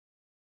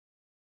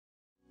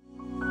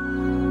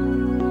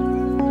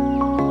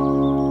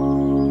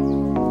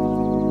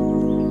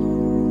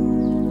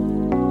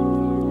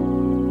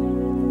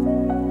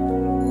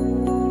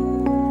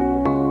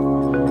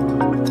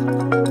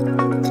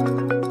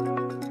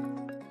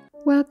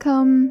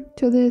Welcome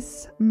to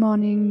this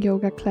morning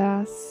yoga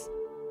class.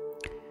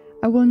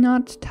 I will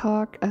not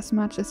talk as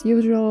much as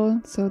usual,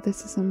 so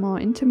this is a more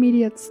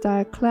intermediate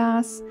style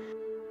class.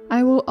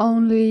 I will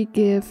only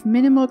give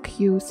minimal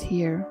cues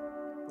here.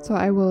 So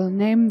I will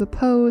name the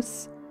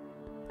pose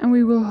and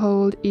we will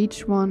hold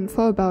each one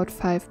for about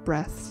 5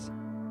 breaths.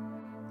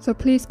 So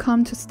please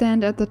come to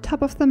stand at the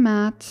top of the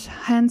mat,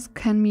 hands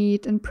can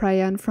meet in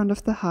prayer in front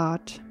of the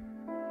heart.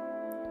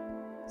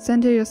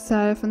 Center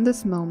yourself in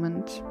this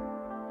moment.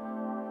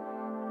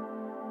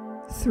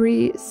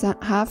 3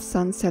 half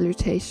sun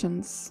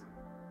salutations.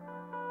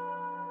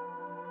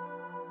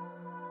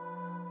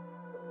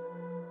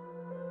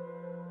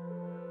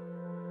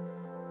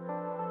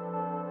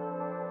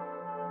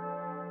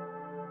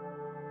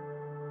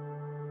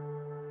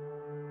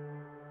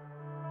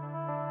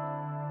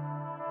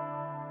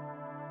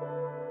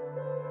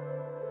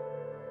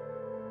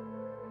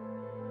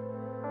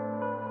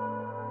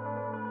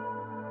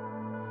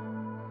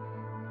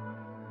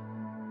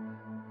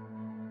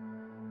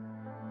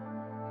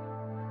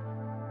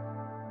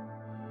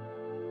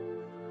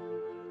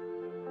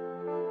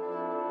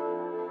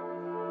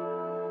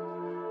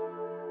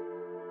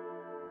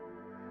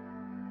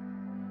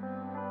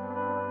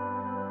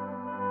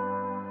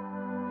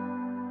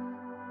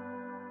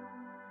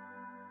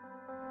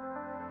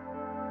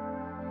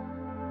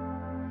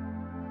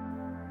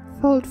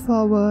 Fold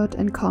forward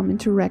and come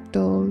into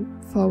ragdoll,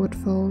 forward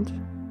fold.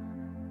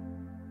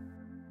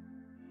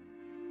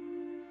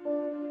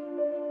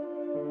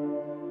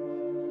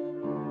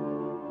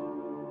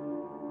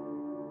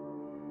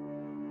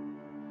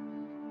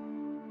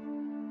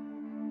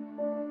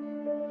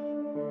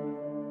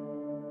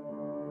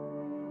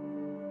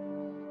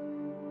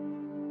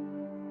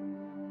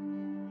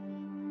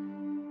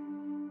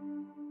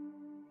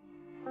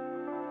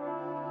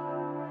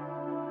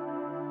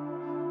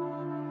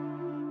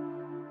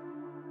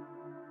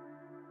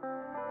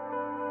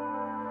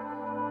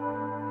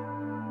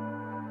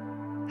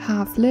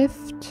 Half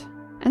lift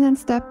and then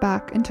step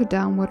back into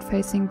downward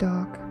facing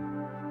dog.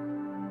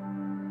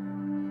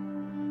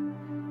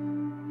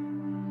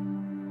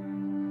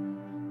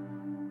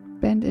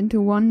 Bend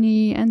into one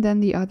knee and then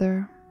the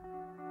other.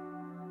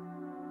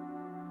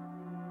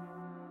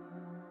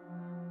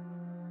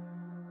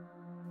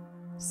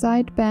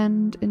 Side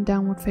bend in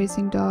downward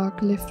facing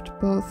dog, lift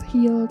both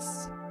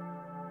heels,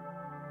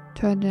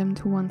 turn them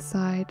to one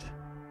side.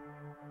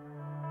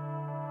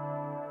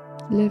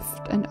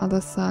 Lift and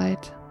other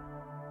side.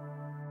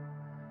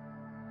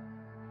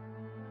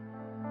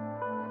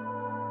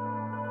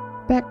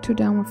 Back to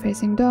downward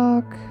facing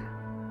dog.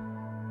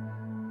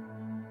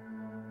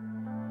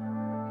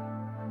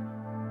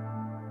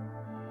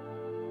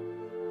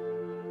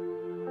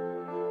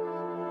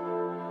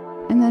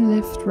 And then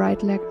lift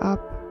right leg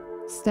up,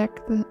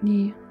 stack the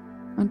knee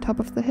on top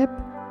of the hip.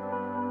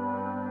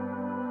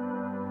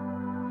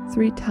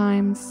 3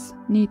 times,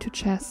 knee to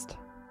chest.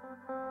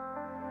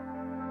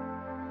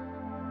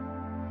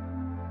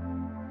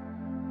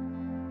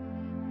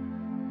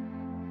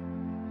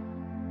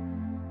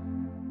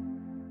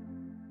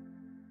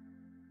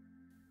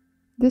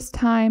 This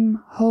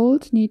time,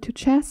 hold knee to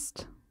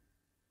chest,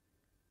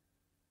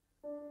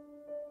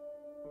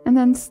 and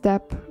then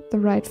step the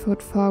right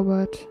foot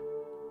forward,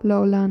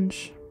 low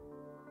lunge.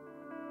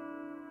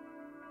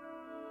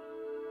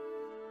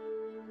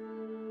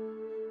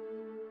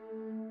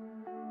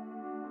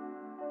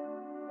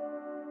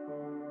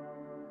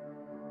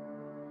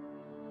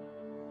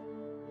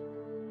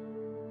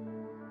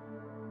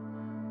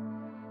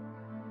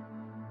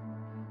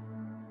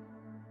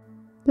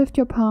 Lift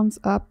your palms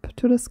up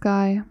to the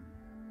sky.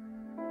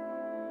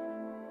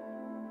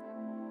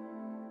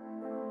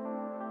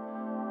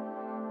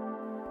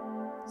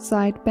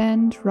 Side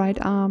bend, right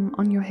arm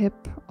on your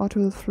hip or to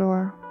the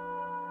floor.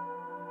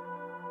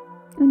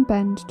 And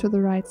bend to the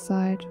right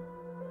side.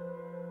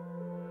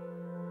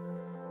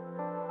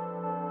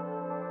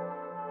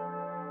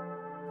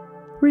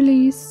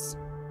 Release.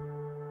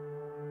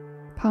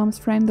 Palms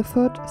frame the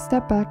foot,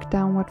 step back,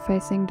 downward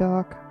facing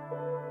dog.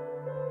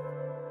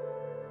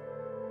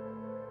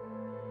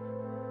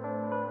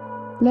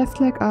 Left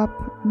leg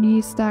up,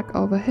 knee stack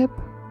over hip.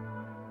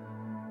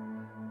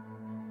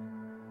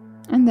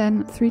 And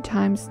then 3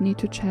 times knee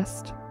to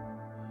chest.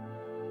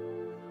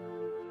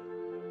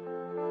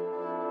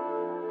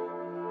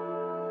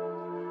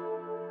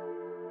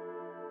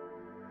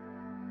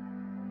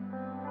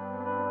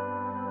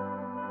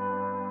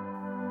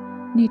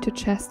 Knee to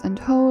chest and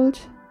hold.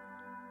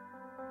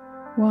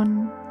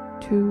 1,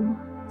 2,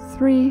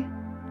 3.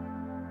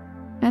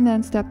 And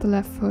then step the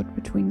left foot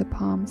between the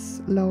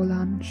palms, low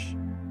lunge.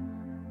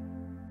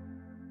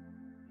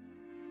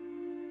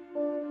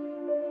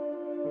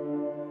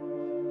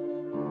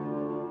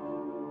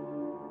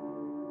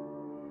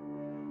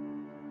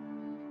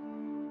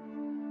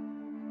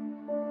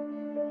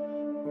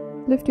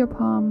 Lift your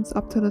palms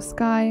up to the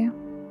sky.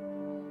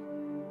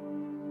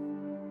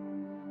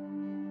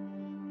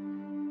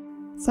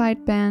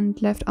 Side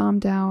bend, left arm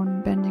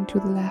down, bending to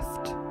the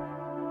left.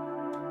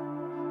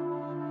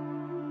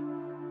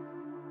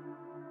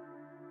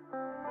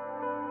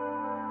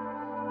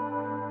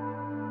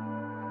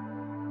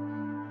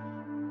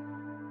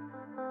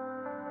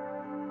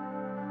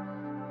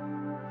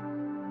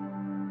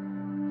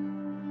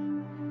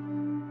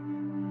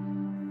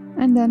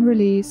 And then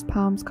release,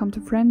 palms come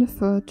to front of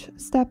foot,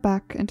 step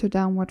back into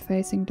downward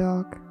facing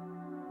dog.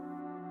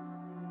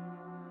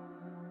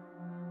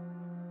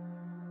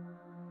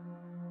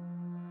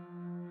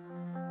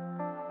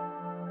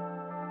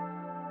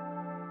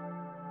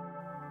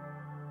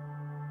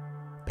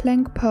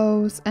 Plank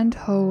pose and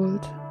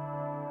hold.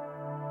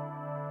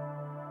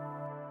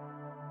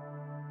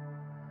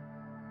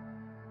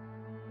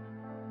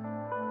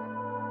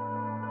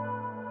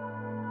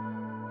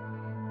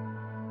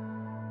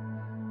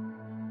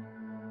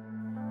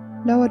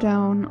 Lower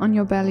down on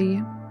your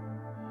belly.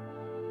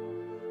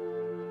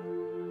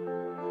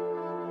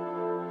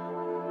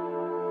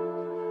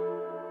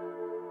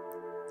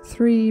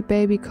 Three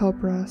baby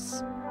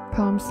cobras,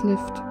 palms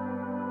lift.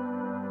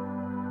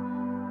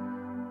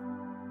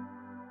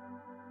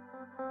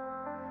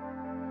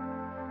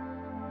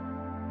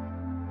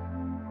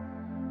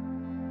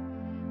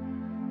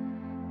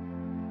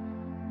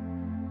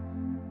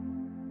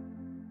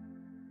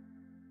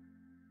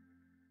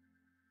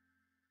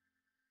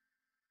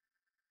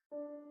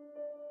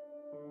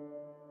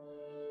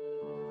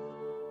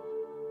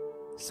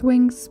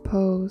 Swings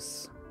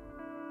pose.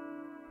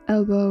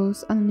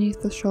 Elbows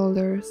underneath the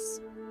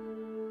shoulders.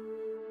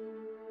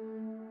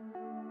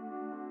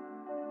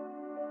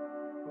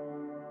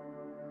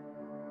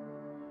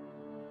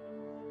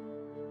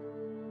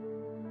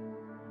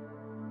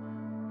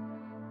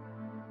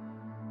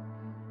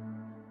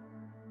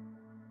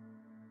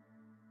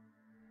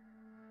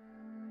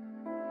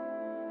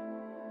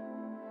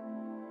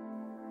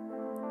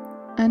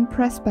 And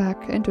press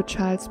back into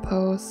child's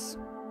pose.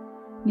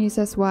 Knees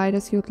as wide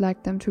as you'd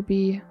like them to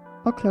be,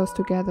 or close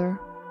together.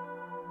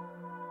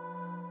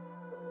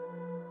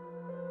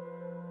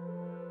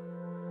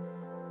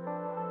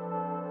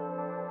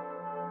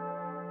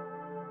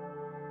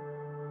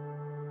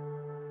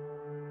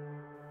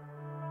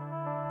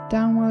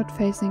 Downward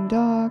facing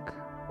dog.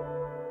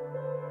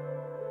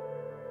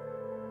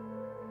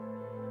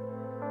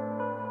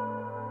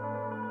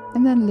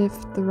 And then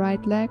lift the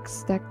right leg,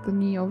 stack the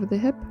knee over the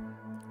hip,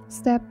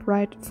 step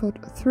right foot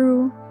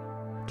through,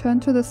 turn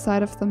to the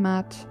side of the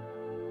mat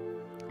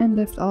and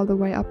lift all the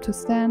way up to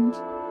stand.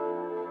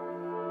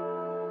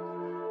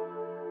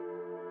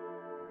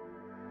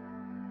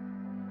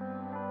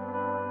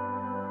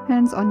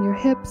 Hands on your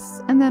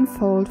hips and then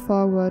fold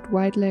forward,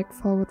 wide leg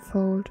forward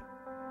fold.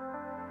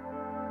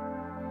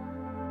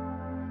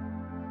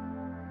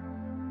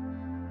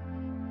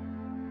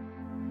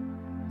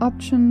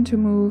 Option to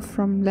move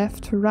from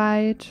left to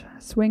right,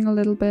 swing a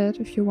little bit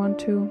if you want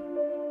to.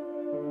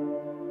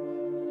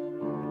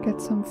 Get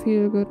some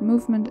feel-good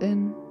movement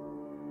in.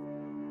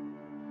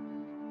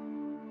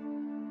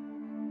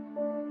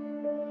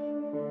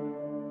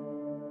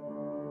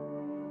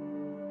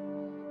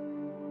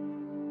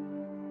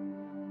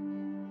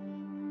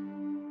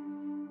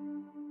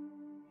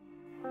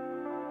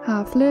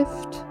 Half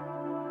lift.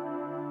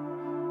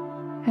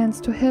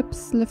 Hands to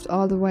hips, lift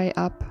all the way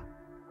up.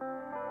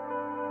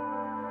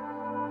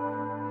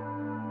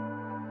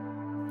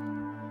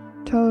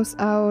 Toes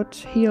out,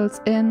 heels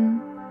in.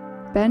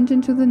 Bend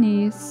into the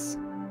knees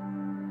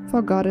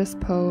for goddess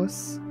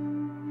pose.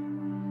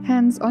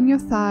 Hands on your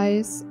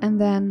thighs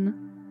and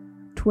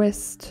then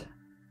twist,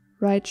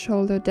 right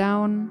shoulder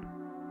down,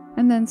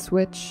 and then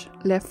switch,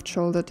 left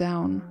shoulder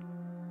down.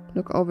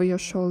 Look over your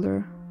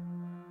shoulder.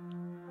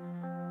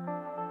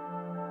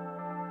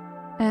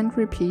 And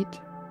repeat.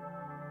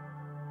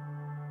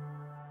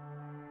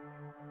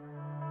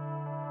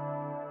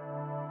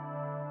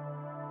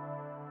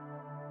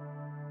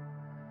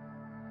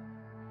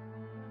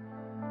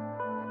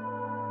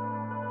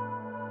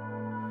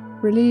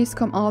 Release,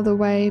 come all the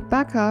way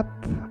back up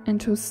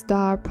into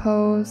star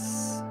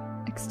pose.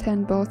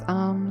 Extend both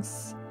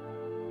arms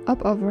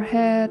up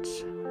overhead,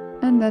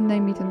 and then they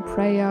meet in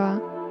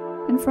prayer.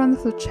 In front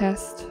of the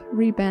chest,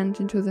 rebend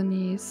into the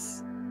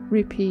knees.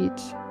 Repeat.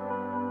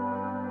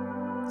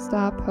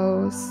 Star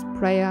pose,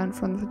 prayer in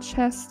front of the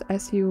chest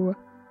as you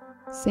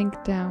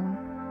sink down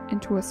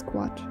into a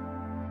squat.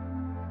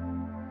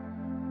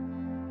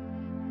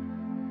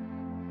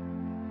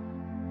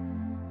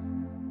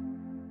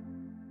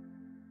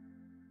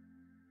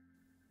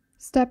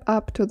 Step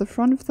up to the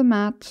front of the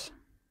mat.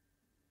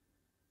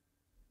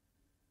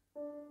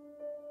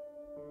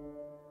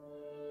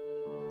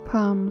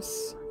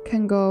 Palms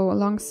can go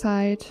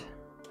alongside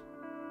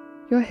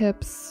your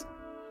hips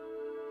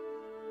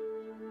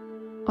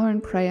or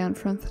in prayer in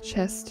front of the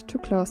chest to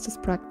close this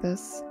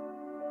practice.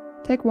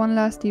 Take one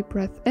last deep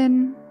breath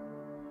in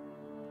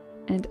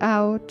and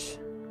out.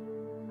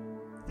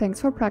 Thanks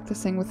for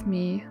practicing with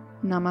me.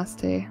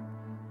 Namaste.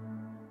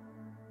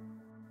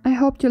 I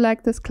hope you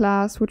liked this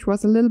class, which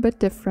was a little bit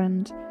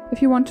different.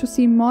 If you want to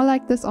see more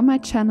like this on my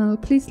channel,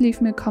 please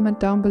leave me a comment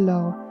down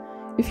below.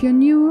 If you're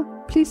new,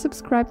 please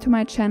subscribe to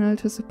my channel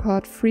to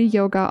support free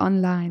yoga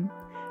online.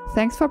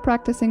 Thanks for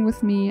practicing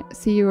with me.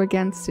 See you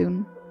again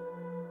soon.